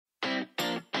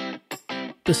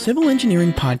The Civil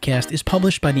Engineering Podcast is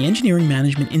published by the Engineering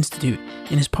Management Institute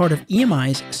and is part of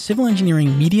EMI's Civil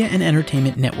Engineering Media and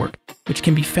Entertainment Network, which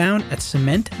can be found at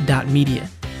cement.media.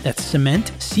 That's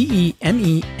cement,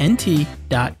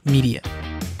 CEMENT.media.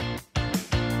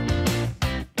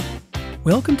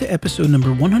 Welcome to episode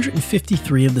number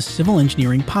 153 of the Civil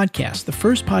Engineering Podcast, the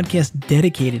first podcast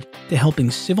dedicated to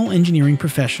helping civil engineering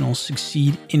professionals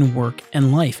succeed in work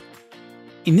and life.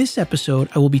 In this episode,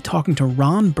 I will be talking to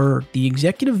Ron Berg, the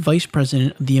Executive Vice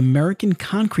President of the American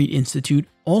Concrete Institute,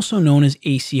 also known as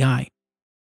ACI.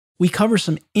 We cover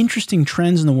some interesting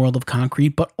trends in the world of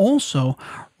concrete, but also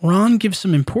Ron gives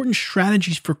some important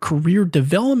strategies for career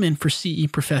development for CE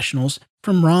professionals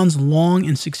from Ron's long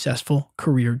and successful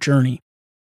career journey.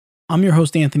 I'm your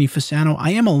host, Anthony Fasano.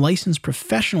 I am a licensed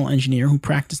professional engineer who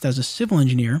practiced as a civil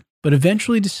engineer, but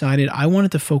eventually decided I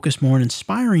wanted to focus more on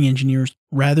inspiring engineers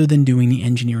rather than doing the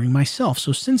engineering myself.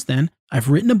 So since then, I've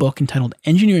written a book entitled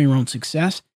Engineering Your Own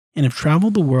Success and have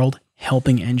traveled the world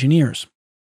helping engineers.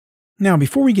 Now,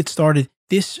 before we get started,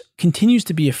 this continues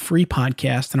to be a free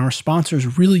podcast, and our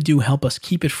sponsors really do help us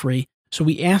keep it free. So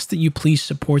we ask that you please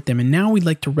support them. And now we'd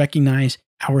like to recognize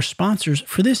our sponsors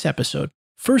for this episode.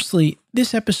 Firstly,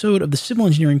 this episode of the Civil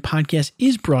Engineering Podcast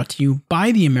is brought to you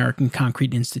by the American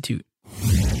Concrete Institute.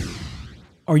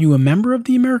 Are you a member of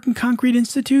the American Concrete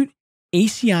Institute?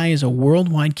 ACI is a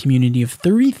worldwide community of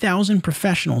 30,000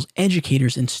 professionals,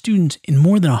 educators, and students in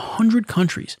more than 100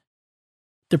 countries.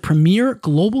 The premier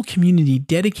global community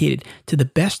dedicated to the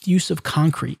best use of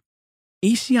concrete.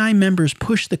 ACI members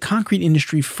push the concrete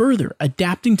industry further,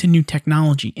 adapting to new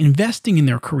technology, investing in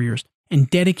their careers, and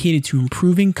dedicated to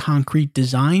improving concrete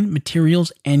design,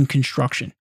 materials, and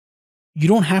construction. You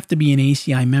don't have to be an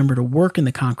ACI member to work in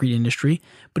the concrete industry,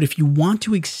 but if you want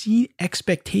to exceed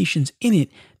expectations in it,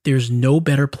 there's no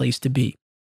better place to be.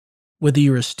 Whether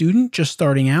you're a student just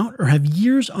starting out or have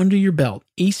years under your belt,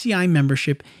 ACI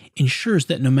membership ensures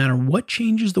that no matter what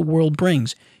changes the world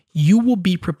brings, you will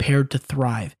be prepared to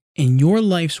thrive, and your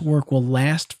life's work will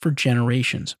last for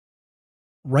generations.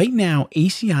 Right now,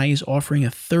 ACI is offering a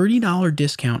 $30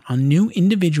 discount on new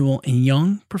individual and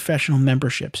young professional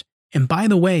memberships. And by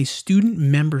the way, student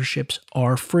memberships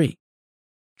are free.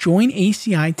 Join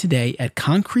ACI today at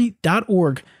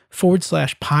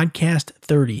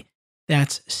concrete.org/podcast30.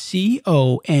 That's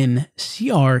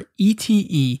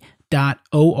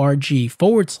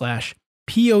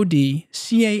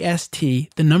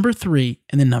concrete.org/PODCAST, 3,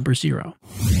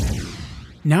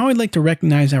 Now I'd like to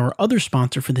recognize our other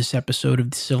sponsor for this episode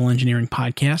of the Civil Engineering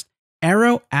Podcast,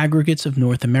 Aero Aggregates of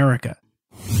North America.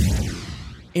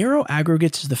 Aero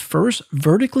Aggregates is the first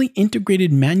vertically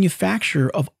integrated manufacturer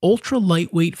of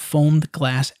ultra-lightweight foamed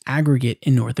glass aggregate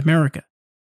in North America.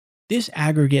 This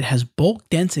aggregate has bulk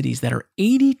densities that are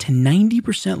 80 to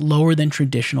 90% lower than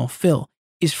traditional fill,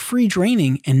 is free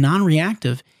draining and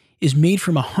non-reactive, is made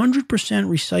from 100%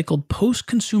 recycled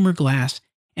post-consumer glass,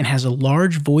 and has a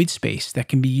large void space that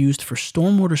can be used for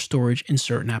stormwater storage in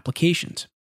certain applications.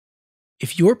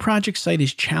 If your project site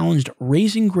is challenged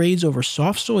raising grades over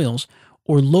soft soils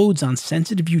or loads on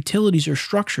sensitive utilities or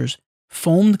structures,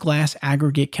 foamed glass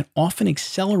aggregate can often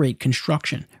accelerate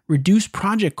construction, reduce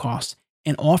project costs,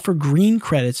 and offer green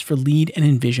credits for LEED and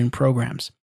Envision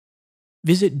programs.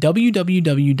 Visit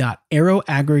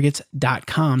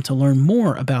www.aeroaggregates.com to learn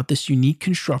more about this unique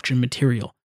construction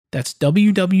material. That's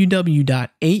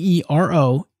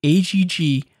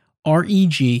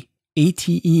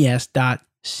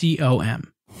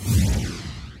www.aeroaggregates.com.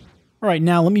 All right,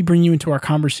 now let me bring you into our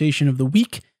conversation of the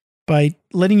week by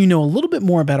letting you know a little bit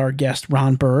more about our guest,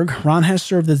 Ron Berg. Ron has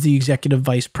served as the Executive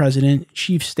Vice President,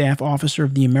 Chief Staff Officer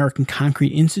of the American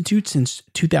Concrete Institute since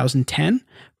 2010.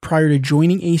 Prior to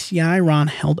joining ACI, Ron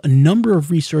held a number of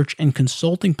research and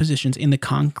consulting positions in the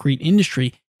concrete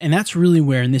industry. And that's really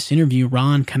where in this interview,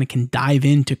 Ron kind of can dive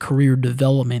into career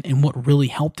development and what really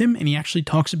helped him. And he actually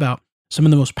talks about some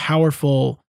of the most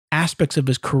powerful aspects of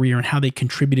his career and how they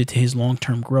contributed to his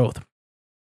long-term growth.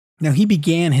 Now, he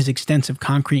began his extensive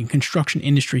concrete and construction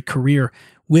industry career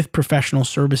with Professional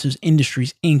Services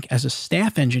Industries, Inc. as a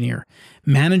staff engineer,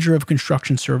 manager of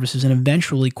construction services, and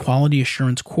eventually quality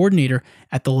assurance coordinator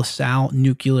at the LaSalle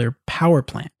Nuclear Power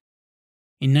Plant.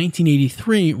 In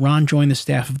 1983, Ron joined the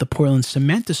staff of the Portland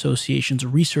Cement Association's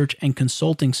research and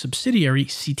consulting subsidiary,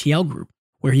 CTL Group,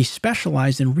 where he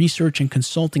specialized in research and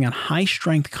consulting on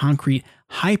high-strength concrete,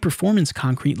 high-performance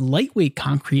concrete, lightweight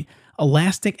concrete,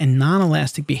 elastic and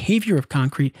non-elastic behavior of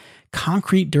concrete,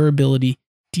 concrete durability,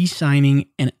 designing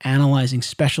and analyzing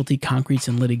specialty concretes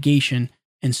and litigation,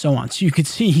 and so on. So you can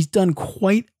see he's done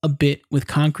quite a bit with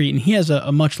concrete, and he has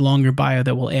a much longer bio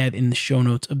that we'll add in the show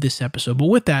notes of this episode. But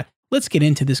with that, let's get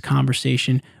into this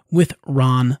conversation with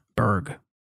Ron Berg.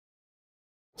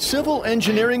 Civil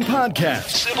Engineering Podcast.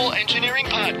 Civil Engineering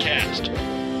Podcast.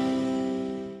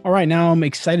 All right, now I'm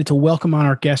excited to welcome on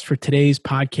our guest for today's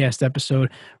podcast episode,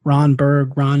 Ron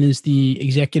Berg. Ron is the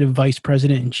Executive Vice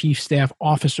President and Chief Staff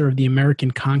Officer of the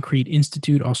American Concrete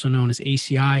Institute, also known as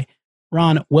ACI.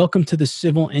 Ron, welcome to the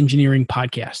Civil Engineering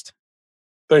Podcast.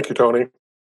 Thank you, Tony.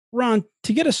 Ron,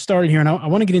 to get us started here, and I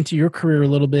want to get into your career a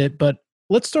little bit, but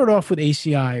let's start off with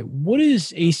ACI. What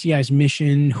is ACI's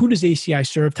mission? Who does ACI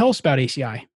serve? Tell us about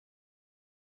ACI.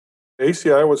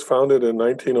 ACI was founded in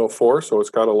 1904, so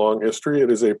it's got a long history. It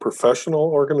is a professional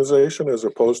organization as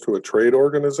opposed to a trade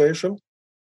organization.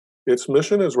 Its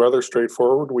mission is rather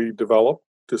straightforward. We develop,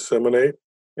 disseminate,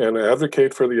 and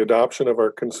advocate for the adoption of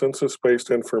our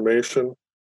consensus-based information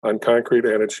on concrete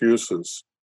and its uses.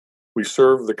 We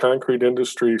serve the concrete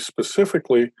industry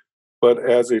specifically, but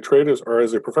as a trade or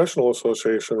as a professional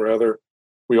association, rather,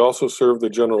 we also serve the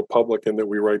general public in that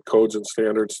we write codes and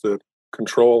standards that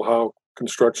control how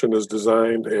construction is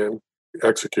designed and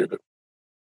executed.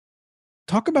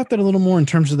 Talk about that a little more in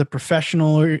terms of the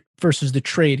professional versus the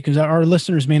trade, because our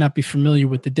listeners may not be familiar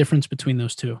with the difference between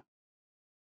those two.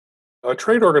 A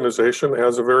trade organization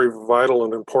has a very vital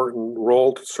and important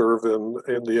role to serve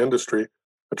in the industry.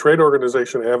 A trade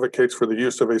organization advocates for the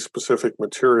use of a specific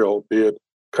material, be it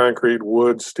concrete,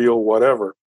 wood, steel,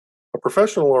 whatever. A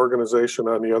professional organization,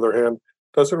 on the other hand,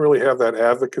 doesn't really have that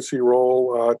advocacy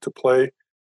role to play.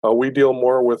 We deal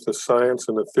more with the science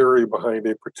and the theory behind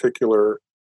a particular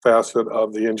facet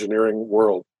of the engineering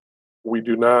world. We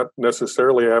do not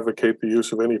necessarily advocate the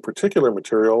use of any particular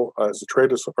material as a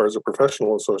trade or as a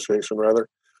professional association, rather.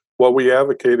 What we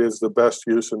advocate is the best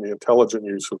use and the intelligent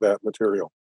use of that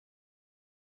material.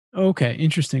 Okay,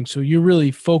 interesting. So you're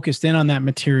really focused in on that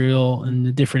material and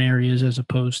the different areas as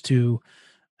opposed to,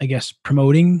 I guess,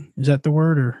 promoting. Is that the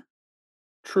word? Or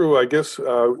True. I guess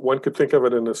one could think of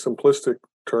it in a simplistic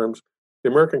terms. The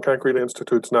American Concrete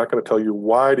Institute's not going to tell you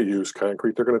why to use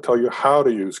concrete. They're going to tell you how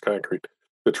to use concrete.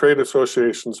 The trade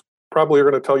associations probably are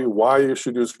going to tell you why you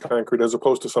should use concrete as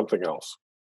opposed to something else.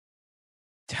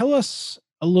 Tell us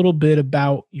a little bit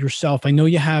about yourself. I know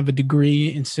you have a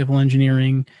degree in civil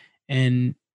engineering,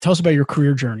 and tell us about your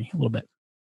career journey a little bit.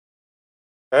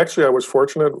 Actually, I was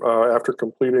fortunate after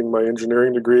completing my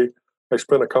engineering degree. I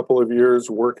spent a couple of years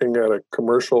working at a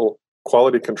commercial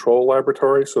quality control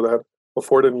laboratory, so that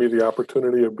afforded me the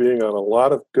opportunity of being on a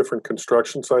lot of different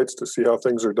construction sites to see how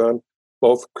things are done,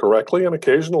 both correctly and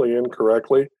occasionally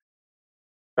incorrectly.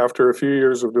 After a few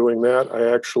years of doing that,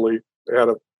 I actually had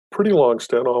a pretty long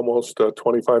stint, almost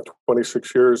 25,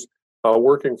 26 years,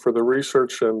 working for the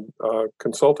research and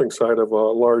consulting side of a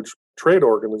large trade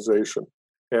organization.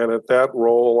 And at that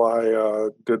role, I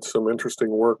did some interesting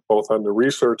work both on the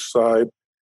research side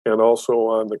and also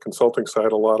on the consulting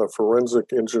side, a lot of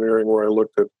forensic engineering where I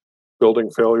looked at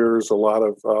building failures, a lot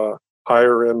of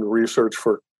higher end research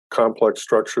for complex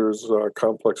structures,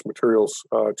 complex materials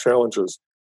challenges.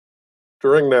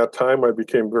 During that time, I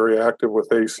became very active with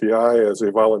ACI as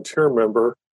a volunteer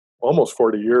member, almost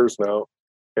 40 years now.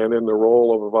 And in the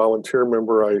role of a volunteer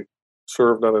member, I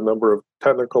served on a number of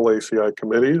technical ACI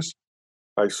committees.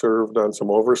 I served on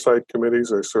some oversight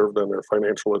committees. I served on their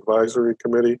financial advisory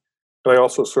committee. And I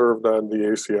also served on the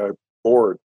ACI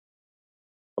board.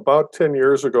 About 10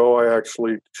 years ago, I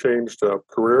actually changed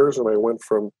careers and I went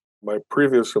from my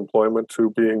previous employment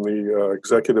to being the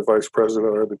executive vice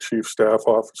president or the chief staff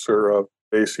officer of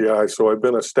ACI. So I've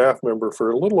been a staff member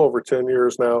for a little over 10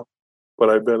 years now, but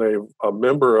I've been a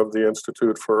member of the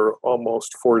Institute for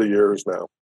almost 40 years now.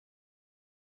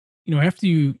 You know, after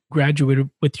you graduated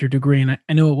with your degree, and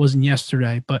I know it wasn't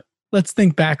yesterday, but let's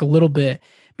think back a little bit,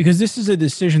 because this is a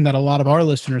decision that a lot of our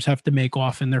listeners have to make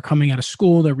often. They're coming out of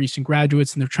school, they're recent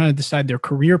graduates, and they're trying to decide their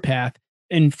career path.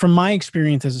 And from my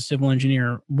experience as a civil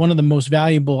engineer, one of the most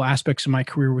valuable aspects of my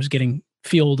career was getting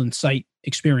field and site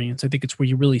experience. I think it's where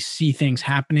you really see things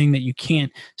happening that you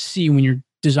can't see when you're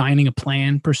designing a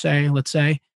plan per se, let's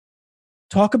say.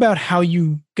 Talk about how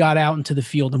you got out into the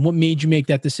field and what made you make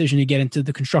that decision to get into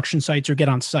the construction sites or get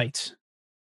on sites.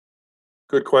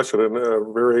 Good question and a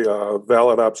very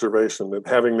valid observation that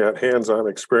having that hands-on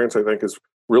experience, I think, is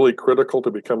really critical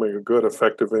to becoming a good,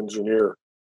 effective engineer.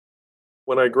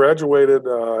 When I graduated,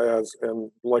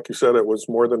 and like you said, it was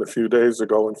more than a few days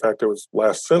ago. In fact, it was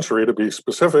last century to be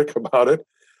specific about it.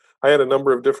 I had a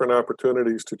number of different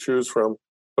opportunities to choose from,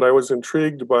 but I was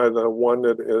intrigued by the one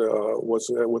that was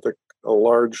with a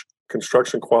large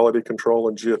construction quality control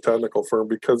and geotechnical firm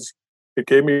because it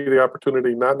gave me the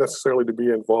opportunity not necessarily to be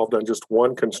involved on just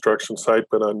one construction site,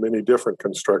 but on many different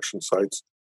construction sites.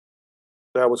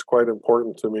 That was quite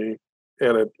important to me.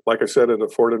 And it, like I said, it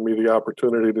afforded me the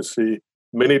opportunity to see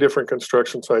many different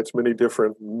construction sites, many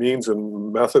different means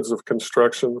and methods of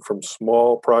construction, from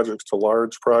small projects to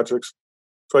large projects.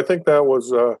 So I think that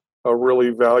was a really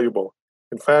valuable.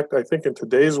 In fact, I think in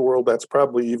today's world, that's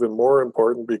probably even more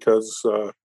important because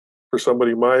for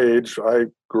somebody my age, I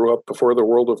grew up before the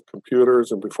world of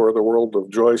computers and before the world of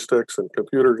joysticks and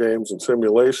computer games and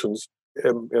simulations.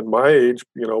 And my age,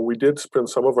 we did spend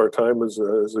some of our time as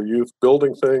a youth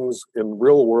building things in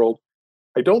real world.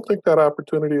 I don't think that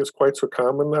opportunity is quite so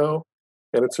common now.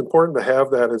 And it's important to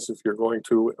have that as if you're going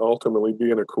to ultimately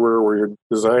be in a career where you're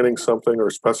designing something or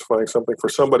specifying something for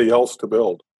somebody else to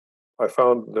build. I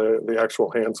found the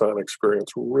actual hands-on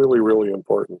experience really, really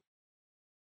important.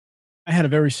 I had a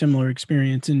very similar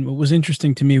experience. And what was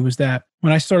interesting to me was that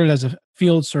when I started as a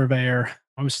field surveyor,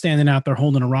 I was standing out there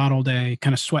holding a rod all day,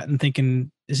 kind of sweating,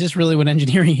 thinking, is this really what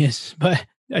engineering is? But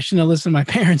I shouldn't have listened to my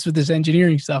parents with this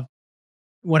engineering stuff.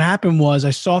 What happened was I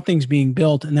saw things being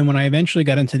built. And then when I eventually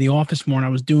got into the office more and I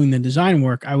was doing the design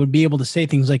work, I would be able to say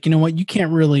things like, you know what, you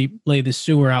can't really lay this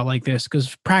sewer out like this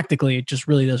because practically it just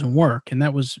really doesn't work. And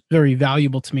that was very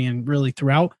valuable to me and really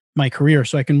throughout my career.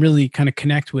 So I can really kind of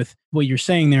connect with what you're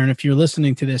saying there. And if you're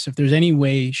listening to this, if there's any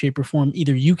way, shape, or form,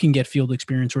 either you can get field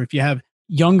experience, or if you have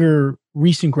younger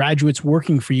recent graduates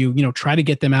working for you, try to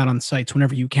get them out on sites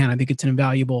whenever you can. I think it's an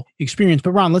invaluable experience.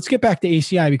 But Ron, let's get back to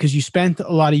ACI because you spent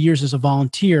a lot of years as a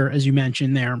volunteer, as you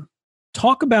mentioned there.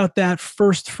 Talk about that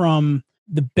first from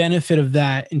the benefit of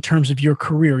that in terms of your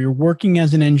career. You're working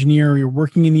as an engineer, you're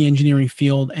working in the engineering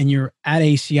field, and you're at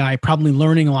ACI, probably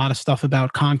learning a lot of stuff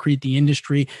about concrete, the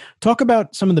industry. Talk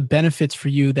about some of the benefits for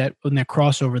you that in that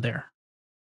crossover there.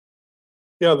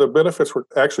 Yeah, the benefits were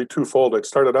actually twofold. It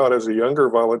started out as a younger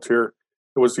volunteer.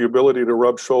 It was the ability to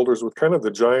rub shoulders with kind of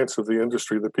the giants of the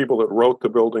industry, the people that wrote the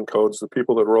building codes, the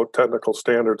people that wrote technical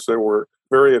standards that were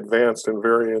very advanced and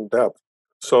very in depth.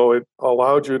 So it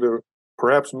allowed you to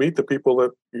perhaps meet the people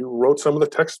that you wrote some of the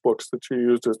textbooks that you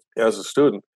used as a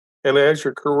student. And as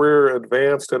your career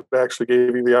advanced, it actually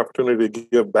gave you the opportunity to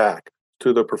give back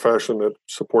to the profession that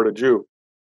supported you.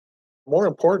 More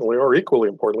importantly, or equally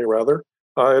importantly, rather,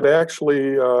 it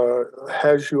actually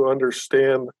has you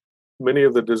understand many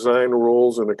of the design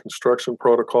rules and the construction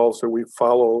protocols that we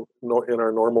follow in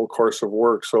our normal course of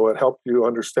work. So it helped you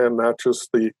understand not just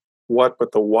the what,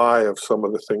 but the why of some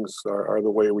of the things are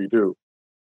the way we do.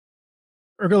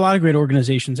 There are a lot of great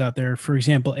organizations out there. For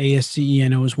example, ASCE, I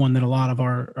know, is one that a lot of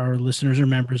our listeners are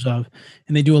members of,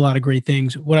 and they do a lot of great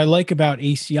things. What I like about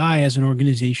ACI as an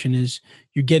organization is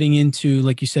you're getting into,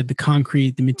 like you said, the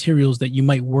concrete, the materials that you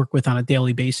might work with on a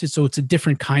daily basis. So it's a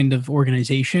different kind of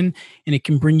organization, and it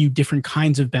can bring you different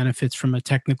kinds of benefits from a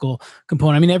technical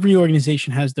component. I mean, every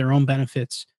organization has their own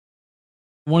benefits.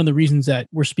 One of the reasons that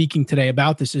we're speaking today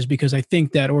about this is because I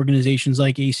think that organizations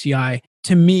like ACI,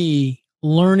 to me,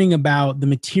 learning about the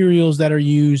materials that are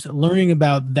used, learning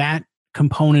about that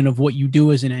component of what you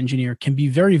do as an engineer can be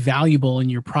very valuable in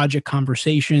your project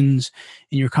conversations,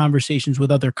 in your conversations with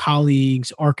other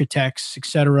colleagues, architects, et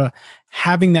cetera.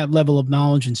 Having that level of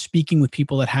knowledge and speaking with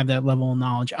people that have that level of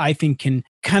knowledge, I think can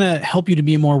kind of help you to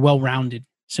be a more well-rounded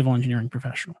civil engineering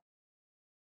professional.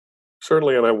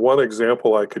 Certainly, and I have one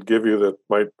example I could give you that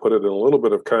might put it in a little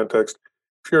bit of context.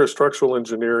 If you're a structural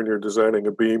engineer and you're designing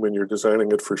a beam and you're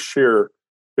designing it for shear,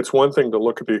 it's one thing to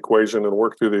look at the equation and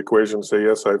work through the equation and say,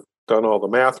 yes, I've done all the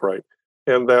math right.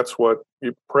 And that's what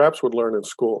you perhaps would learn in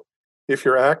school. If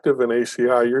you're active in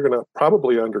ACI, you're going to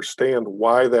probably understand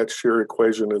why that shear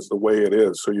equation is the way it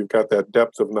is. So you've got that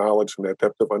depth of knowledge and that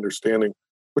depth of understanding,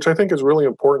 which I think is really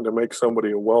important to make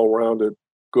somebody a well-rounded,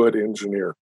 good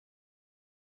engineer.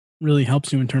 Really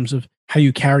helps you in terms of how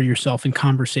you carry yourself in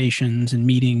conversations and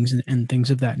meetings and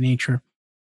things of that nature.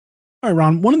 All right,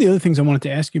 Ron, one of the other things I wanted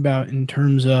to ask you about in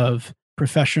terms of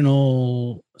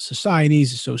professional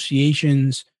societies,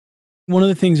 associations, one of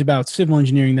the things about civil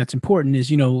engineering that's important is,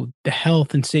 the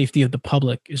health and safety of the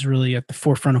public is really at the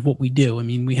forefront of what we do. I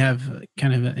mean, we have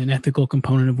kind of an ethical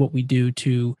component of what we do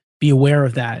to be aware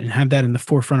of that and have that in the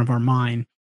forefront of our mind.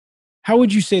 How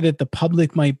would you say that the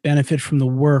public might benefit from the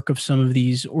work of some of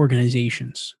these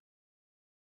organizations?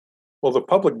 Well, the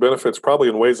public benefits probably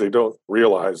in ways they don't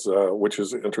realize, which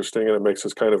is interesting, and it makes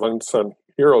us kind of unsung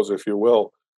heroes, if you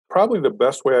will. Probably the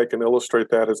best way I can illustrate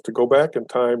that is to go back in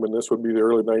time, and this would be the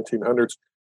early 1900s,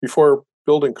 before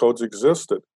building codes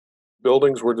existed.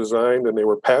 Buildings were designed, and they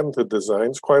were patented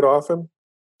designs quite often.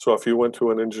 So if you went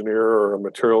to an engineer or a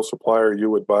material supplier,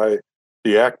 you would buy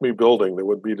the Acme building that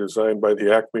would be designed by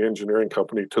the Acme Engineering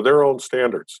Company to their own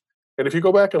standards. And if you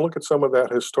go back and look at some of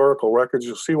that historical records,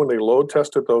 you'll see when they load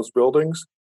tested those buildings,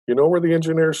 you know where the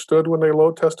engineers stood when they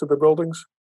load tested the buildings?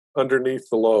 underneath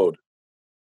the load.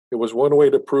 It was one way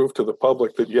to prove to the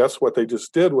public that, yes, what they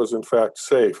just did was in fact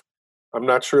safe. I'm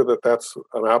not sure that that's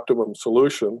an optimum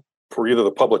solution for either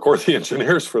the public or the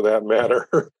engineers for that matter.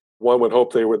 One would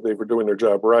hope they were doing their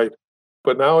job right.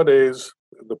 But nowadays,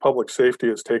 the public safety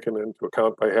is taken into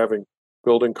account by having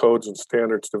building codes and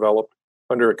standards developed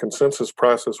under a consensus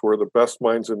process where the best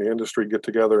minds in the industry get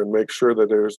together and make sure that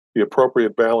there's the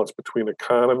appropriate balance between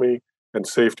economy and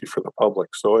safety for the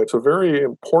public. So it's a very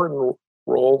important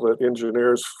role that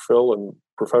engineers fill and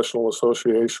professional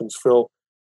associations fill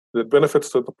that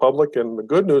benefits to the public. And the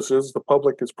good news is the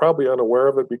public is probably unaware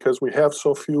of it because we have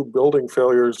so few building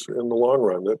failures in the long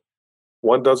run that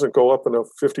one doesn't go up in a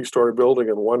 50-story building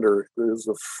and wonder, is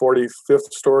the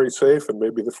 45th story safe and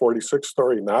maybe the 46th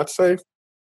story not safe?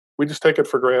 We just take it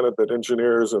for granted that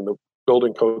engineers and the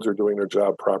building codes are doing their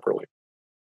job properly.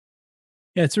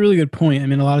 Yeah, it's a really good point. I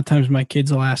mean, a lot of times my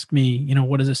kids will ask me,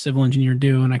 what does a civil engineer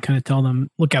do? And I kind of tell them,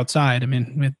 look outside. I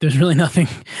mean, there's really nothing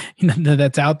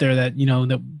that's out there that,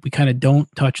 that we kind of don't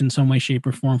touch in some way, shape,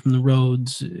 or form, from the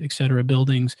roads, et cetera,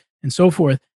 buildings, and so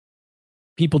forth.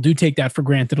 People do take that for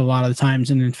granted a lot of the times.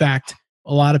 And in fact,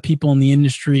 a lot of people in the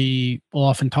industry will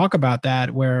often talk about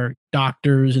that, where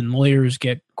doctors and lawyers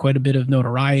get quite a bit of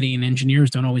notoriety and engineers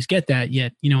don't always get that.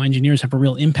 Yet, engineers have a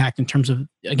real impact in terms of,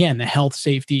 again, the health,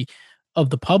 safety of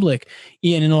the public.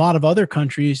 And in a lot of other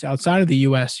countries outside of the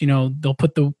US, they'll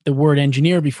put the word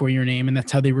engineer before your name, and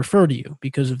that's how they refer to you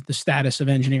because of the status of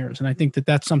engineers. And I think that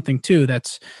that's something too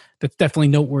that's definitely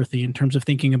noteworthy in terms of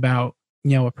thinking about,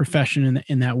 a profession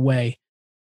in that way.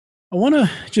 I want to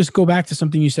just go back to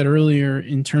something you said earlier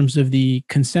in terms of the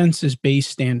consensus-based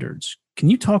standards. Can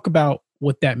you talk about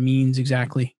what that means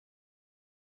exactly?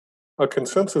 A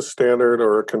consensus standard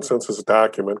or a consensus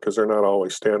document, because they're not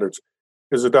always standards,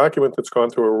 is a document that's gone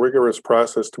through a rigorous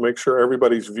process to make sure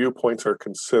everybody's viewpoints are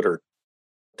considered.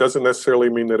 It doesn't necessarily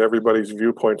mean that everybody's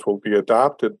viewpoints will be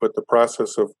adopted, but the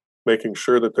process of making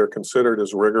sure that they're considered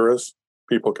is rigorous.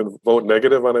 People can vote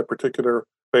negative on a particular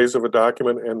phase of a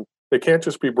document, and they can't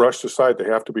just be brushed aside. They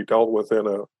have to be dealt with in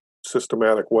a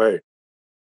systematic way.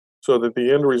 So that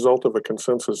the end result of a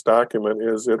consensus document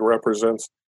is it represents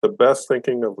the best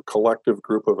thinking of a collective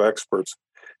group of experts.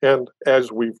 And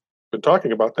as we've been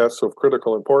talking about, that's of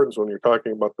critical importance when you're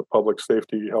talking about the public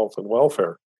safety, health, and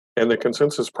welfare. And the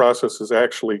consensus process is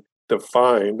actually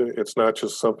defined. It's not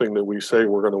just something that we say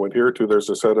we're going to adhere to. There's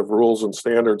a set of rules and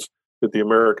standards that the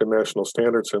American National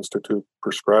Standards Institute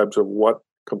prescribes of what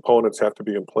components have to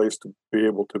be in place to be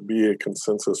able to be a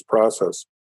consensus process.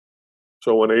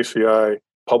 So when ACI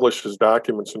publishes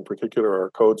documents, in particular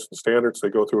our codes and standards, they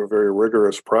go through a very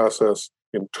rigorous process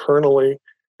internally.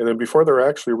 And then before they're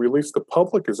actually released, the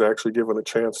public is actually given a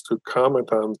chance to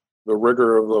comment on the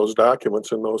rigor of those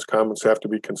documents, and those comments have to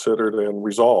be considered and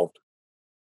resolved.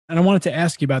 And I wanted to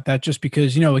ask you about that just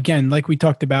because, again, like we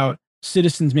talked about,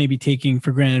 citizens may be taking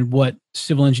for granted what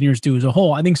civil engineers do as a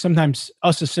whole. I think sometimes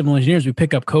us as civil engineers, we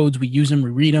pick up codes, we use them,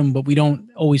 we read them, but we don't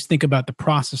always think about the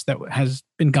process that has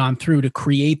been gone through to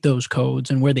create those codes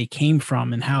and where they came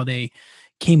from and how they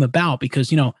came about.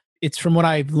 Because, it's from what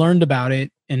I've learned about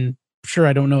it, and sure,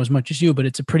 I don't know as much as you, but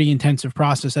it's a pretty intensive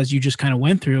process, as you just kind of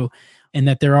went through, and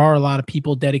that there are a lot of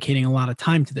people dedicating a lot of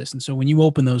time to this. And so when you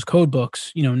open those code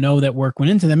books, know that work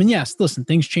went into them. And yes, listen,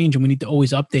 things change and we need to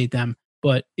always update them.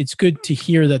 But it's good to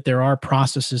hear that there are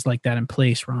processes like that in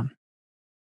place, Ron.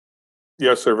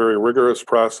 Yes, they're very rigorous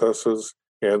processes,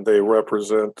 and they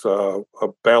represent a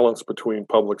balance between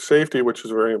public safety, which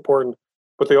is very important,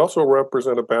 but they also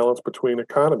represent a balance between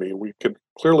economy. We could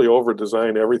clearly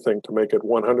over-design everything to make it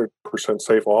 100%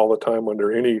 safe all the time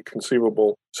under any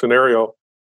conceivable scenario.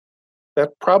 That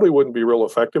probably wouldn't be real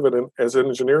effective, and as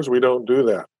engineers, we don't do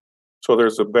that. So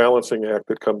there's a balancing act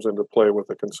that comes into play with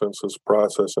the consensus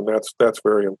process, and that's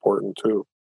very important too.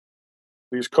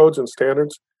 These codes and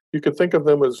standards, you could think of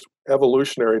them as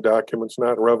evolutionary documents,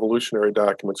 not revolutionary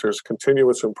documents. There's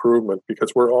continuous improvement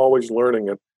because we're always learning.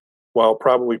 And while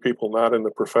probably people not in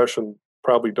the profession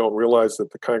probably don't realize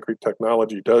that the concrete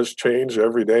technology does change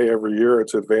every day, every year,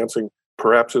 it's advancing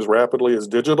perhaps as rapidly as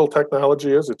digital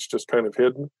technology is. It's just kind of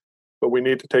hidden. But we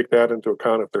need to take that into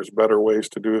account. If there's better ways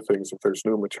to do things, if there's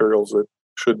new materials that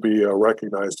should be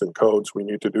recognized in codes, we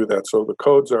need to do that. So the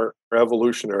codes are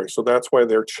evolutionary. So that's why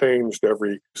they're changed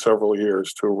every several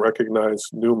years to recognize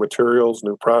new materials,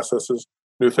 new processes,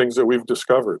 new things that we've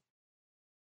discovered.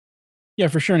 Yeah,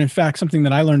 for sure. And in fact, something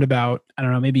that I learned about, I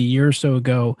don't know, maybe a year or so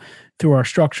ago through our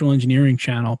structural engineering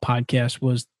channel podcast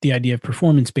was the idea of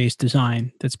performance-based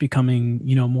design that's becoming,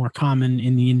 more common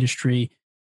in the industry.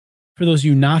 For those of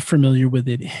you not familiar with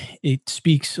it, it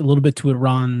speaks a little bit to what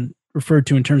Ron referred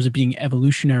to in terms of being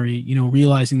evolutionary,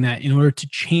 realizing that in order to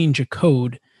change a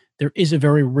code, there is a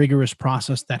very rigorous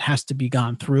process that has to be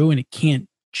gone through, and it can't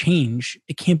change.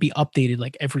 It can't be updated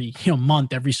like every,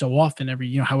 month, every so often,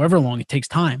 every, however long it takes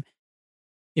time.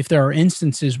 If there are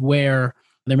instances where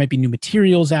there might be new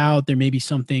materials out, there may be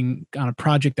something on a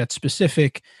project that's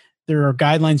specific, there are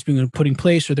guidelines being put in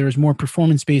place, or there is more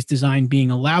performance-based design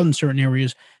being allowed in certain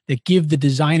areas that give the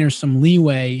designers some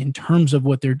leeway in terms of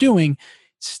what they're doing,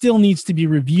 still needs to be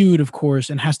reviewed, of course,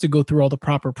 and has to go through all the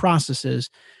proper processes.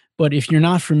 But if you're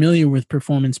not familiar with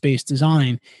performance-based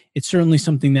design, it's certainly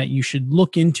something that you should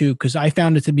look into, because I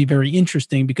found it to be very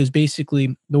interesting, because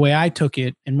basically the way I took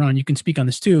it, and Ron, you can speak on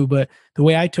this too, but the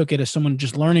way I took it as someone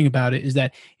just learning about it is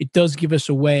that it does give us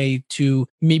a way to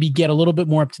maybe get a little bit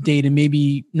more up to date and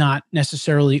maybe not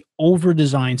necessarily over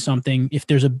design something if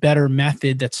there's a better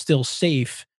method that's still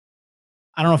safe.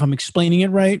 I don't know if I'm explaining it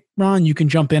right, Ron. You can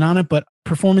jump in on it, but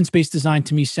performance-based design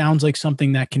to me sounds like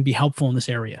something that can be helpful in this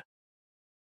area.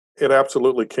 It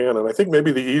absolutely can. And I think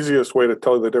maybe the easiest way to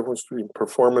tell you the difference between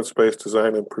performance-based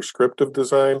design and prescriptive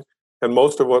design, and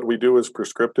most of what we do is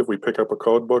prescriptive. We pick up a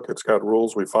code book, it's got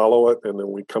rules, we follow it, and then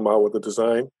we come out with a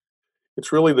design.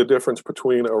 It's really the difference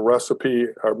between a recipe,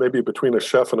 or maybe between a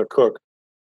chef and a cook.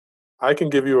 I can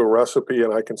give you a recipe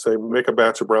and I can say, make a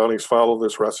batch of brownies, follow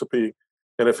this recipe.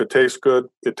 And if it tastes good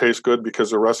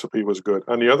because the recipe was good.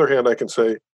 On the other hand, I can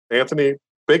say, Anthony,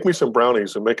 bake me some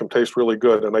brownies and make them taste really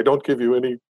good. And I don't give you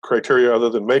any criteria other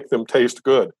than make them taste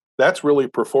good. That's really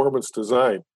performance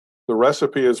design. The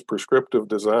recipe is prescriptive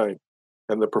design.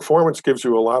 And the performance gives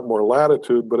you a lot more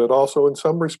latitude, but it also, in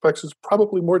some respects, is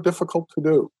probably more difficult to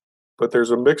do. But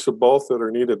there's a mix of both that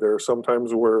are needed. There are some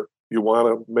times where you want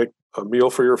to make a meal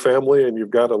for your family and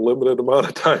you've got a limited amount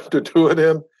of time to do it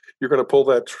in. You're going to pull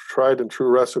that tried and true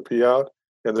recipe out.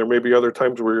 And there may be other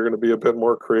times where you're going to be a bit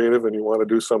more creative and you want to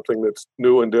do something that's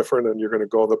new and different, and you're going to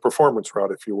go the performance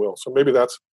route, if you will. So maybe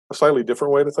that's a slightly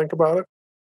different way to think about it.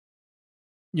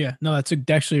 Yeah, no, that's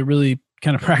actually a really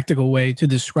kind of practical way to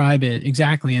describe it.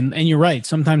 Exactly. And you're right.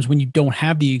 Sometimes when you don't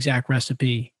have the exact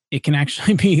recipe, it can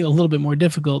actually be a little bit more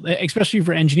difficult, especially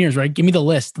for engineers, right? Give me the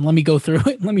list and let me go through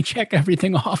it. And let me check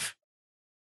everything off.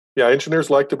 Yeah, engineers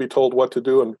like to be told what to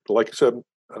do. And like you said,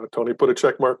 Tony, put a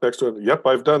check mark next to it. Yep,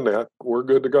 I've done that. We're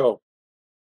good to go.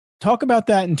 Talk about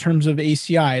that in terms of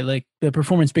ACI, like the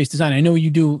performance-based design. I know you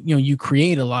do, you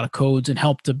create a lot of codes and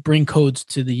help to bring codes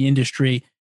to the industry.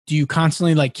 Do you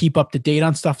constantly like keep up to date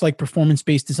on stuff like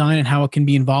performance-based design and how it can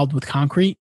be involved with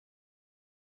concrete?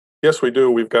 Yes, we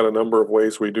do. We've got a number of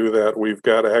ways we do that. We've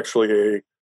got actually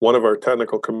one of our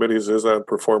technical committees is on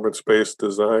performance-based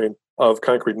design of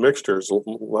concrete mixtures,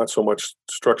 not so much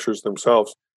structures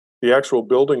themselves. The actual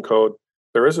building code,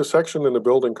 there is a section in the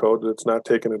building code that's not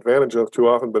taken advantage of too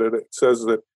often, but it says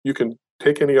that you can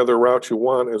take any other route you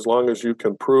want as long as you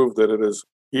can prove that it is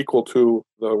equal to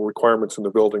the requirements in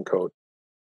the building code.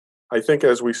 I think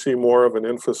as we see more of an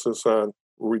emphasis on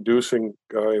reducing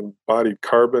embodied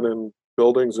carbon in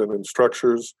buildings and in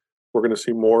structures, we're going to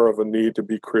see more of a need to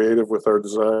be creative with our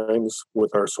designs,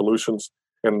 with our solutions,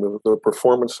 and the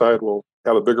performance side will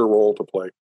have a bigger role to play.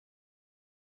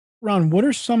 Ron, what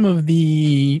are some of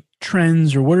the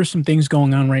trends, or what are some things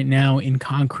going on right now in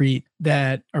concrete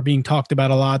that are being talked about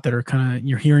a lot, that are kind of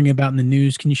you're hearing about in the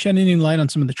news? Can you shed any light on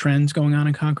some of the trends going on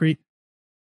in concrete?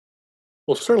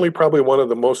 Well, certainly probably one of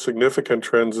the most significant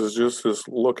trends is just this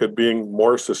look at being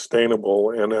more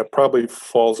sustainable, and that probably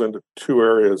falls into two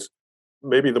areas.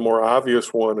 Maybe the more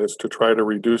obvious one is to try to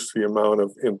reduce the amount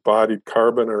of embodied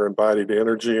carbon or embodied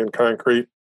energy in concrete.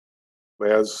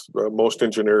 As most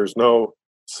engineers know,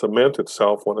 cement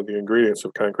itself, one of the ingredients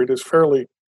of concrete, is fairly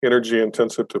energy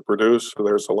intensive to produce. So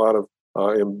there's a lot of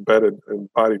embedded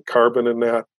embodied carbon in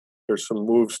that. There's some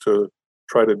moves to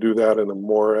try to do that in a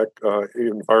more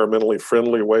environmentally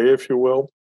friendly way, if you will.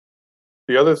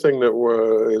 The other thing that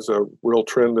is a real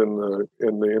trend in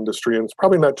the industry, and it's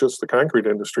probably not just the concrete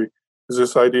industry, is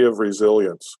this idea of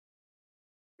resilience.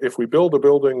 If we build a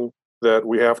building that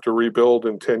we have to rebuild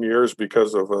in 10 years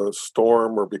because of a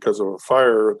storm or because of a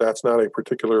fire, that's not a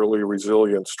particularly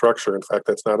resilient structure. In fact,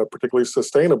 that's not a particularly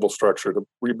sustainable structure to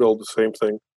rebuild the same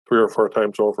thing 3 or 4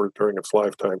 times over during its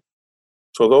lifetime.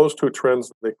 So those two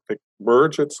trends, they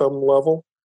merge at some level,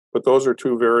 but those are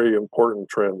two very important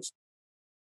trends.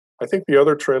 I think the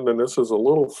other trend, and this is a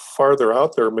little farther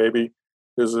out there maybe,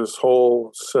 is this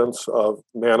whole sense of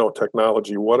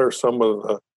nanotechnology. What are some of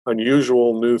the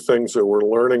unusual new things that we're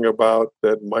learning about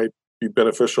that might be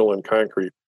beneficial in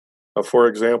concrete? For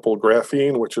example,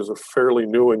 graphene, which is a fairly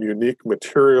new and unique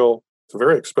material. It's a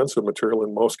very expensive material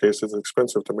in most cases,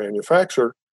 expensive to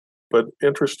manufacture, But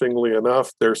interestingly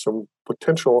enough, there's some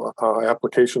potential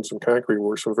applications in concrete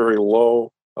where some very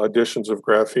low additions of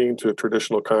graphene to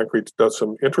traditional concrete does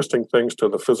some interesting things to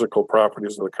the physical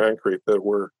properties of the concrete that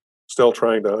we're still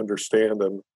trying to understand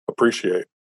and appreciate.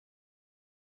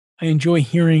 I enjoy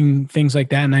hearing things like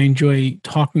that, and I enjoy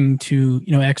talking to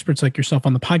experts like yourself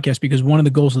on the podcast, because one of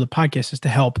the goals of the podcast is to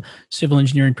help civil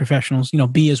engineering professionals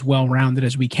be as well rounded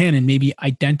as we can and maybe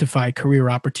identify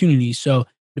career opportunities. So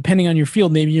depending on your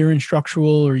field, maybe you're in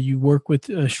structural or you work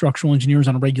with structural engineers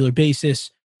on a regular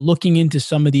basis, looking into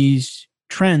some of these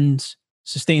trends,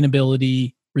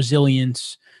 sustainability,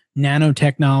 resilience,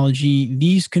 nanotechnology.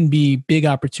 These can be big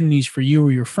opportunities for you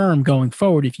or your firm going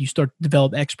forward if you start to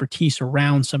develop expertise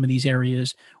around some of these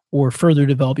areas or further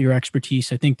develop your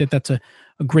expertise. I think that that's a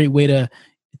great way to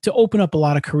open up a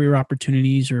lot of career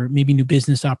opportunities or maybe new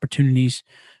business opportunities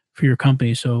for your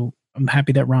company. So I'm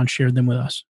happy that Ron shared them with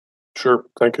us. Sure.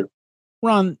 Thank you.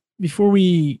 Ron, before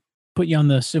we put you on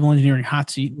the civil engineering hot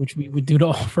seat, which we would do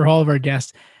for all of our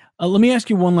guests, let me ask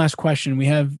you one last question. We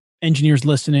have engineers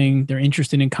listening. They're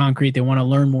interested in concrete. They want to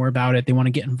learn more about it. They want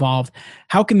to get involved.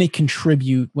 How can they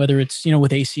contribute, whether it's,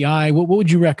 with ACI? What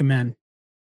would you recommend?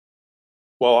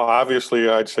 Well, obviously,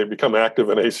 I'd say become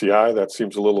active in ACI. That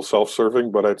seems a little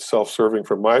self-serving, but it's self-serving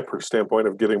from my standpoint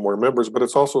of getting more members, but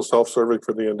it's also self-serving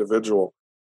for the individual.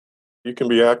 You can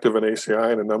be active in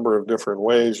ACI in a number of different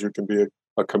ways. You can be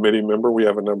a committee member. We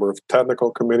have a number of technical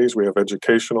committees. We have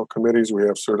educational committees. We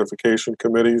have certification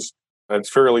committees. And it's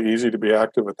fairly easy to be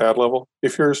active at that level.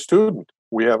 If you're a student,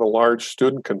 we have a large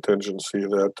student contingency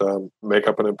that make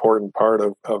up an important part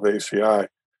of ACI.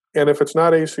 And if it's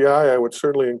not ACI, I would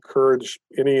certainly encourage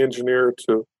any engineer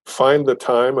to find the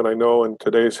time, and I know in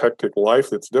today's hectic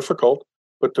life it's difficult,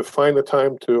 but to find the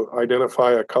time to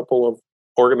identify a couple of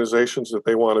organizations that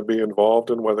they want to be involved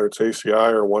in, whether it's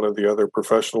ACI or one of the other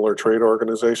professional or trade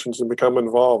organizations, and become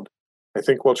involved. I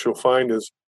think what you'll find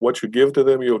is what you give to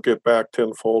them, you'll get back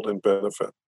tenfold in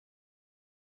benefit.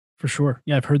 For sure.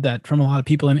 Yeah, I've heard that from a lot of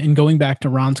people. And going back to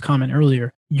Ron's comment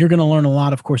earlier, you're going to learn a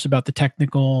lot, of course, about the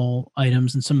technical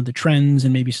items and some of the trends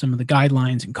and maybe some of the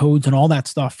guidelines and codes and all that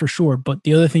stuff for sure. But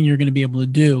the other thing you're going to be able to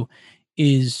do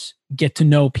is get to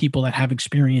know people that have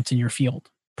experience in your field.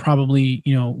 Probably,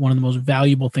 one of the most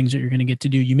valuable things that you're going to get to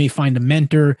do. You may find a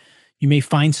mentor. You may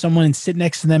find someone and sit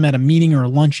next to them at a meeting or a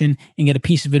luncheon and get a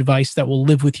piece of advice that will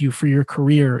live with you for your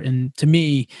career. And to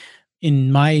me,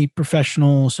 in my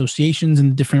professional associations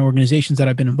and the different organizations that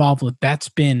I've been involved with, that's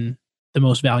been the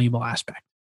most valuable aspect.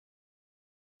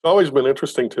 It's always been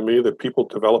interesting to me that people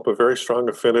develop a very strong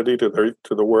affinity to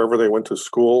the wherever they went to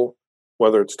school,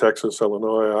 whether it's Texas,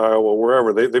 Illinois, Iowa,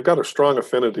 wherever. They've got a strong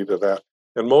affinity to that.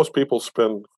 And most people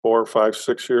spend 4, 5,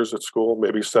 6 years at school,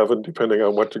 maybe 7, depending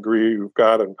on what degree you've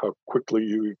got and how quickly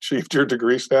you achieved your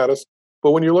degree status.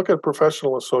 But when you look at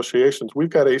professional associations, we've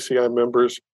got ACI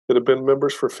members that have been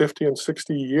members for 50 and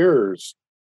 60 years.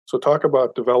 So talk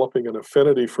about developing an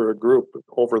affinity for a group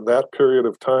over that period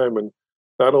of time. And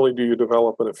not only do you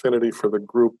develop an affinity for the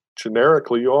group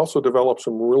generically, you also develop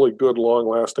some really good,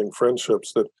 long-lasting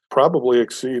friendships that probably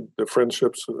exceed the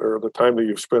friendships or the time that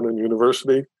you've spent in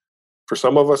university. For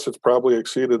some of us, it's probably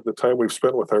exceeded the time we've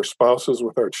spent with our spouses,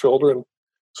 with our children.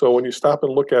 So when you stop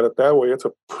and look at it that way, it's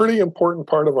a pretty important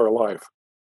part of our life.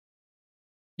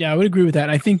 Yeah, I would agree with that.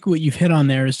 I think what you've hit on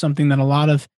there is something that a lot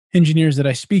of engineers that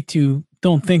I speak to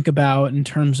don't think about in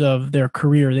terms of their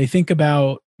career. They think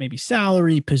about maybe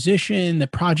salary, position, the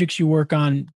projects you work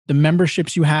on, the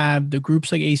memberships you have, the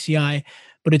groups like ACI,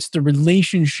 but it's the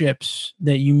relationships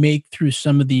that you make through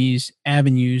some of these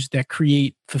avenues that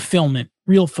create fulfillment,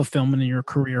 real fulfillment in your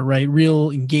career, right? Real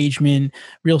engagement,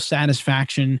 real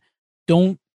satisfaction.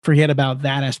 Don't forget about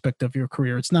that aspect of your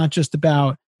career. It's not just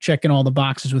about checking all the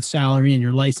boxes with salary and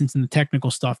your license and the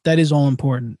technical stuff. That is all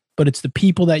important. But it's the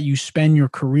people that you spend your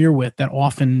career with that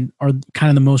often are kind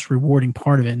of the most rewarding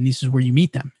part of it. And this is where you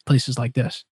meet them, places like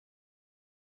this.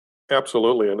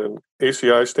 Absolutely. And in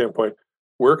ACI standpoint,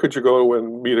 where could you go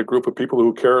and meet a group of people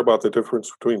who care about the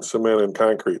difference between cement and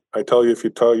concrete? I tell you, if you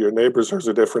tell your neighbors there's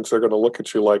a difference, they're going to look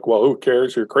at you like, well, who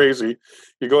cares? You're crazy.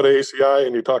 You go to ACI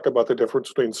and you talk about the difference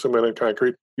between cement and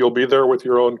concrete, you'll be there with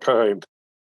your own kind.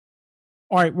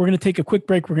 All right, we're going to take a quick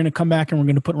break. We're going to come back and we're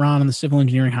going to put Ron on the civil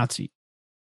engineering hot seat.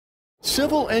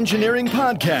 Civil Engineering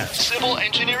Podcast. Civil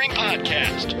Engineering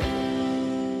Podcast.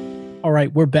 All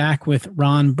right, we're back with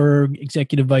Ron Berg,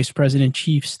 Executive Vice President,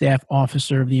 Chief Staff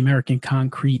Officer of the American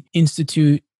Concrete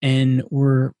Institute, and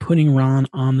we're putting Ron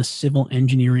on the civil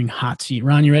engineering hot seat.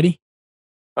 Ron, you ready?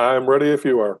 I'm ready if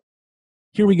you are.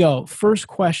 Here we go. First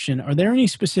question. Are there any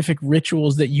specific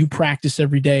rituals that you practice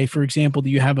every day? For example, do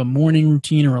you have a morning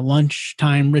routine or a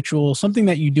lunchtime ritual, something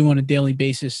that you do on a daily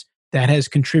basis that has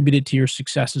contributed to your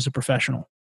success as a professional?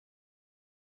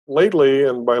 Lately,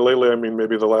 and by lately I mean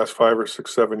maybe the last 5 or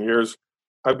 6, 7 years,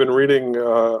 I've been reading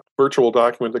a virtual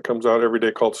document that comes out every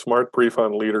day called Smart Brief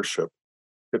on Leadership.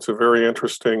 It's a very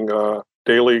interesting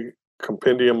daily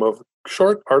compendium of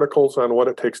short articles on what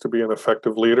it takes to be an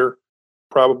effective leader.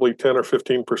 Probably 10 or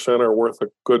 15% are worth a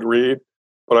good read,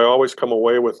 but I always come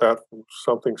away with that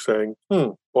something saying,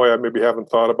 boy, I maybe haven't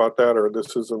thought about that, or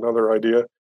this is another idea.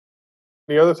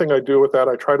 The other thing I do with that,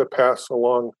 I try to pass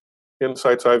along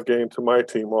insights I've gained to my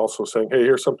team also saying, hey,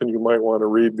 here's something you might want to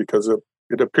read because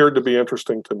it appeared to be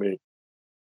interesting to me.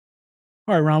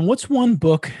 All right, Ron, what's one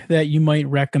book that you might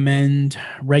recommend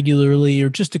regularly, or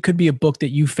just it could be a book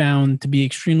that you found to be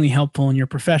extremely helpful in your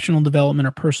professional development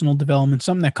or personal development,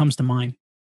 something that comes to mind?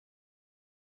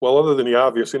 Well, other than the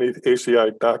obvious, any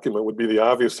ACI document would be the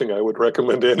obvious thing I would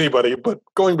recommend to anybody. But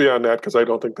going beyond that, because I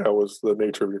don't think that was the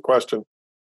nature of your question,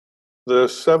 the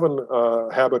Seven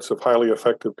Habits of Highly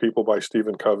Effective People by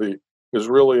Stephen Covey is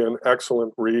really an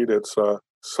excellent read. It's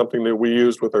something that we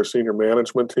used with our senior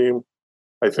management team.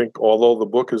 I think although the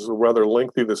book is rather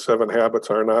lengthy, the Seven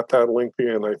Habits are not that lengthy.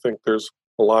 And I think there's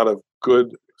a lot of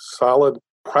good, solid,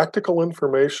 practical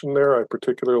information there. I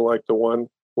particularly like the one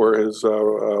where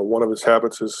one of his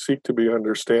habits is seek to be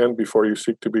understand before you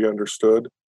seek to be understood.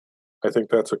 I think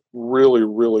that's a really,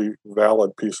 really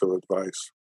valid piece of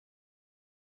advice.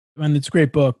 And it's a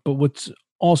great book, but what's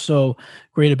also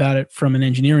great about it from an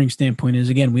engineering standpoint is,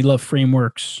 again, we love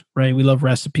frameworks, right? We love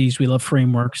recipes, we love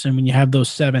frameworks. And when you have those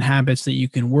 7 habits that you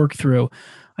can work through,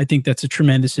 I think that's a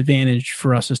tremendous advantage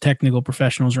for us as technical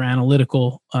professionals or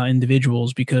analytical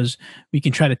individuals, because we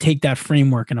can try to take that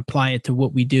framework and apply it to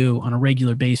what we do on a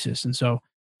regular basis. And so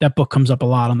that book comes up a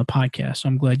lot on the podcast. So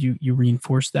I'm glad you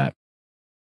reinforced that.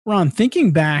 Ron,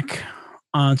 thinking back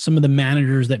on some of the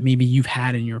managers that maybe you've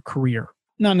had in your career,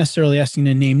 not necessarily asking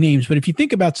to name names, but if you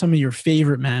think about some of your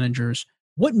favorite managers,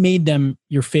 what made them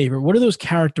your favorite? What are those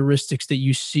characteristics that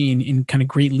you see in kind of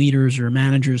great leaders or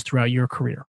managers throughout your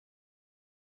career?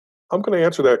 I'm going to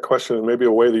answer that question in maybe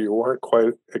a way that you weren't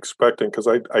quite expecting because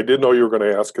I did know you were going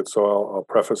to ask it. So I'll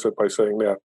preface it by saying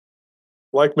that.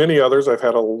 Like many others, I've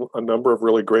had a number of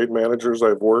really great managers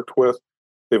I've worked with.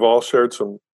 They've all shared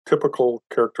some typical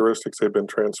characteristics. They've been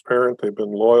transparent, they've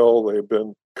been loyal, they've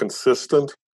been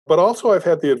consistent. But also, I've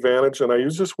had the advantage, and I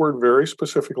use this word very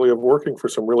specifically, of working for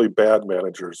some really bad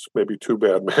managers, maybe too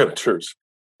bad managers.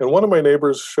 And one of my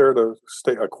neighbors shared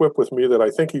a quip with me that I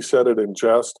think he said it in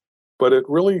jest, but it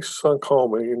really sunk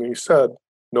home. And he said,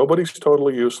 nobody's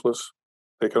totally useless.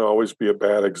 They can always be a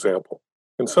bad example.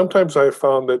 And sometimes I've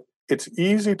found that it's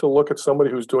easy to look at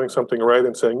somebody who's doing something right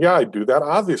and saying, yeah, I'd do that.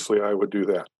 Obviously, I would do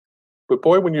that. But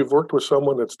boy, when you've worked with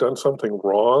someone that's done something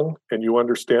wrong and you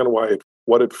understand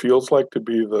what it feels like to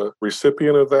be the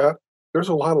recipient of that, there's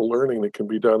a lot of learning that can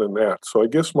be done in that. So I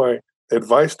guess my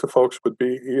advice to folks would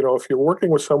be, if you're working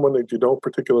with someone that you don't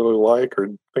particularly like or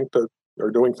think that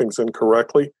are doing things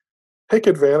incorrectly, take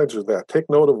advantage of that. Take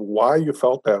note of why you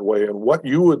felt that way and what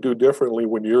you would do differently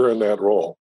when you're in that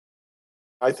role.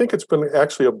 I think it's been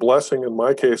actually a blessing in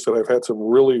my case that I've had some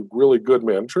really, really good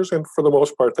managers. And for the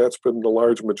most part, that's been the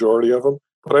large majority of them.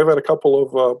 But I've had a couple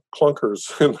of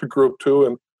clunkers in the group too.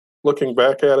 And looking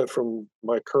back at it from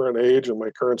my current age and my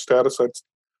current status,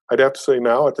 I'd have to say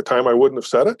now, at the time I wouldn't have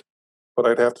said it, but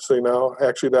I'd have to say now,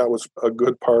 actually, that was a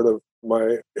good part of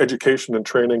my education and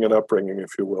training and upbringing,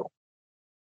 if you will.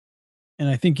 And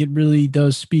I think it really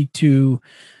does speak to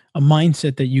a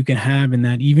mindset that you can have, in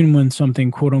that even when something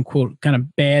quote unquote kind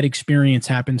of bad experience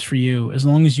happens for you, as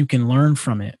long as you can learn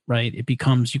from it, right?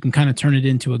 You can kind of turn it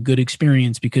into a good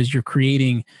experience, because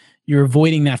you're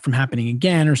avoiding that from happening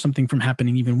again, or something from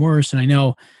happening even worse. And I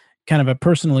know, kind of a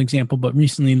personal example, but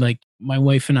recently, like my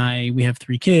wife and we have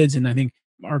 3 kids, and I think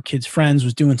our kid's friends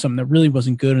was doing something that really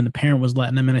wasn't good, and the parent was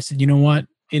letting them. And I said, you know what?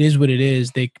 It is what it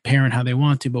is. They parent how they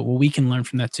want to, but what we can learn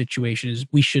from that situation is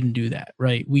we shouldn't do that,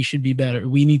 right? We should be better.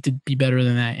 We need to be better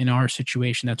than that in our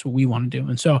situation. That's what we want to do.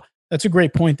 And so that's a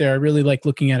great point there. I really like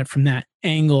looking at it from that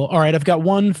angle. All right, I've got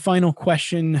one final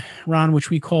question, Ron, which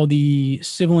we call the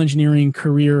civil engineering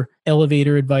career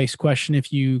elevator advice question.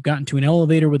 If you got into an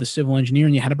elevator with a civil engineer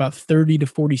and you had about 30 to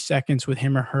 40 seconds with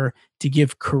him or her to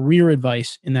give career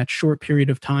advice in that short period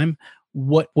of time,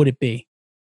 what would it be?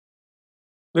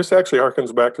 This actually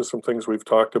harkens back to some things we've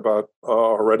talked about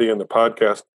already in the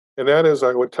podcast. And that is,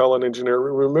 I would tell an engineer,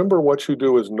 remember what you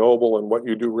do is noble and what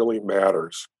you do really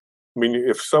matters. I mean,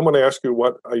 if someone asks you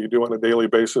what you do on a daily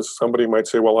basis, somebody might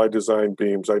say, well, I design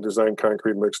beams, I design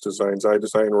concrete mix designs, I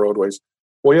design roadways.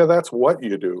 Well, yeah, that's what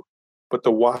you do. But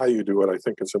the why you do it, I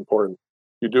think, is important.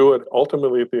 You do it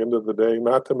ultimately at the end of the day,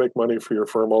 not to make money for your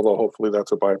firm, although hopefully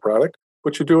that's a byproduct,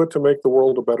 but you do it to make the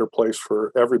world a better place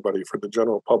for everybody, for the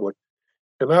general public.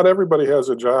 And not everybody has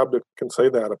a job that can say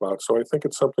that about. So I think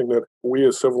it's something that we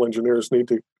as civil engineers need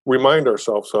to remind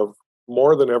ourselves of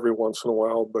more than every once in a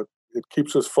while, but it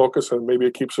keeps us focused and maybe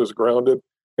it keeps us grounded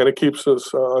and it keeps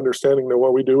us understanding that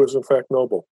what we do is in fact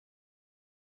noble.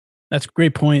 That's a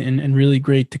great point and really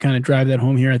great to kind of drive that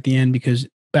home here at the end, because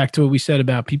back to what we said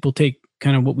about people take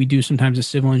kind of what we do sometimes as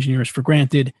civil engineers for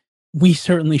granted. We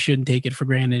certainly shouldn't take it for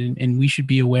granted, and we should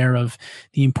be aware of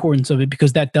the importance of it,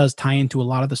 because that does tie into a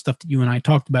lot of the stuff that you and I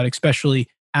talked about, especially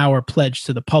our pledge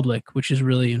to the public, which is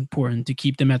really important to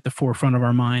keep them at the forefront of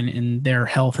our mind and their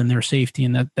health and their safety.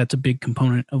 And that's a big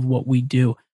component of what we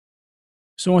do.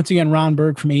 So once again, Ron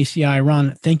Berg from ACI.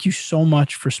 Ron, thank you so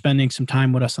much for spending some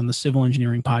time with us on the Civil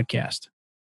Engineering Podcast.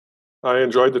 I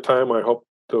enjoyed the time. I hope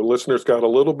the listeners got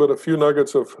a few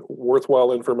nuggets of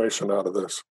worthwhile information out of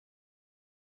this.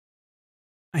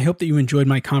 I hope that you enjoyed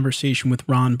my conversation with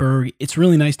Ron Berg. It's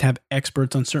really nice to have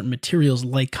experts on certain materials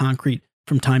like concrete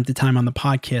from time to time on the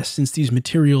podcast, since these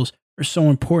materials are so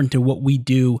important to what we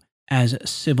do as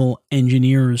civil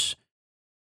engineers.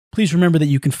 Please remember that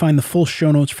you can find the full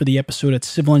show notes for the episode at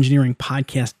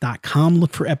civilengineeringpodcast.com.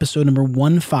 Look for episode number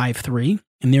 153,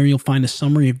 and there you'll find a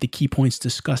summary of the key points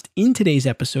discussed in today's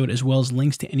episode, as well as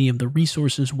links to any of the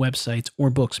resources, websites, or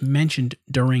books mentioned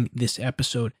during this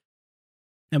episode.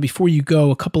 Now, before you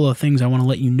go, a couple of things I want to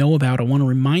let you know about. I want to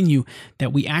remind you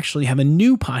that we actually have a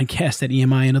new podcast at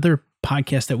EMI, another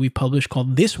podcast that we published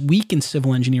called This Week in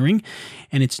Civil Engineering,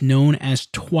 and it's known as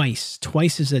Twice.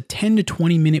 Twice is a 10 to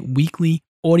 20 minute weekly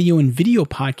audio and video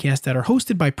podcasts that are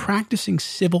hosted by practicing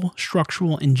civil,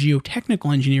 structural, and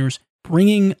geotechnical engineers,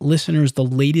 bringing listeners the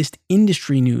latest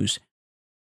industry news.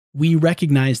 We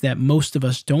recognize that most of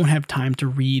us don't have time to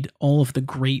read all of the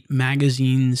great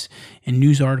magazines and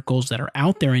news articles that are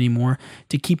out there anymore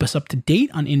to keep us up to date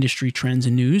on industry trends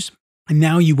and news. And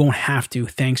now you won't have to,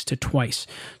 thanks to Twice.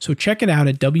 So check it out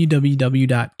at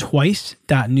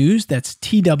www.twice.news. That's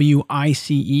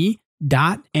TWICE.NEWS.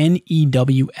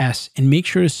 And make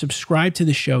sure to subscribe to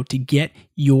the show to get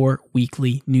your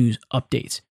weekly news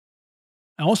updates.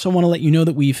 I also want to let you know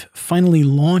that we've finally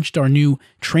launched our new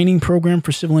training program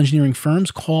for civil engineering firms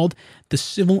called the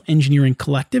Civil Engineering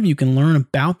Collective. You can learn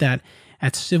about that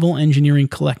at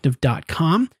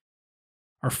civilengineeringcollective.com.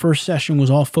 Our first session was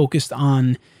all focused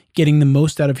on getting the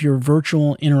most out of your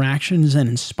virtual interactions and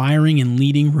inspiring and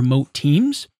leading remote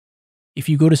teams. If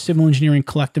you go to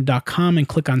civilengineeringcollective.com and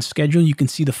click on schedule, you can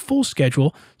see the full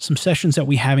schedule. Some sessions that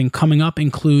we have coming up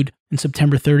include on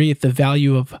September 30th, the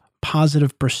value of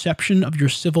positive perception of your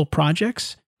civil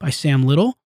projects by Sam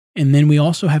Little. And then we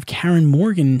also have Karen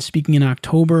Morgan speaking in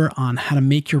October on how to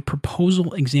make your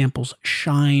proposal examples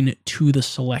shine to the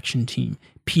selection team.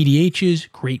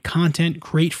 PDHs, great content,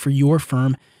 great for your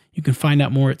firm. You can find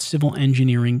out more at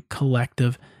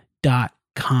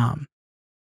civilengineeringcollective.com.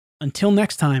 Until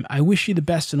next time, I wish you the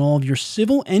best in all of your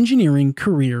civil engineering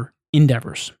career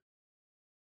endeavors.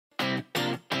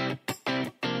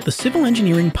 The Civil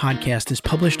Engineering Podcast is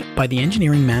published by the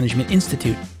Engineering Management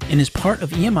Institute and is part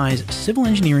of EMI's Civil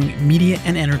Engineering Media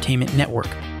and Entertainment Network.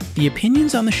 The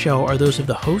opinions on the show are those of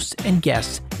the hosts and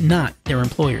guests, not their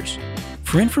employers.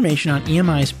 For information on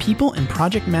EMI's people and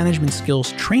project management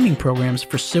skills training programs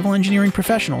for civil engineering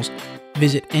professionals,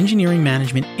 visit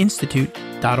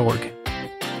engineeringmanagementinstitute.org.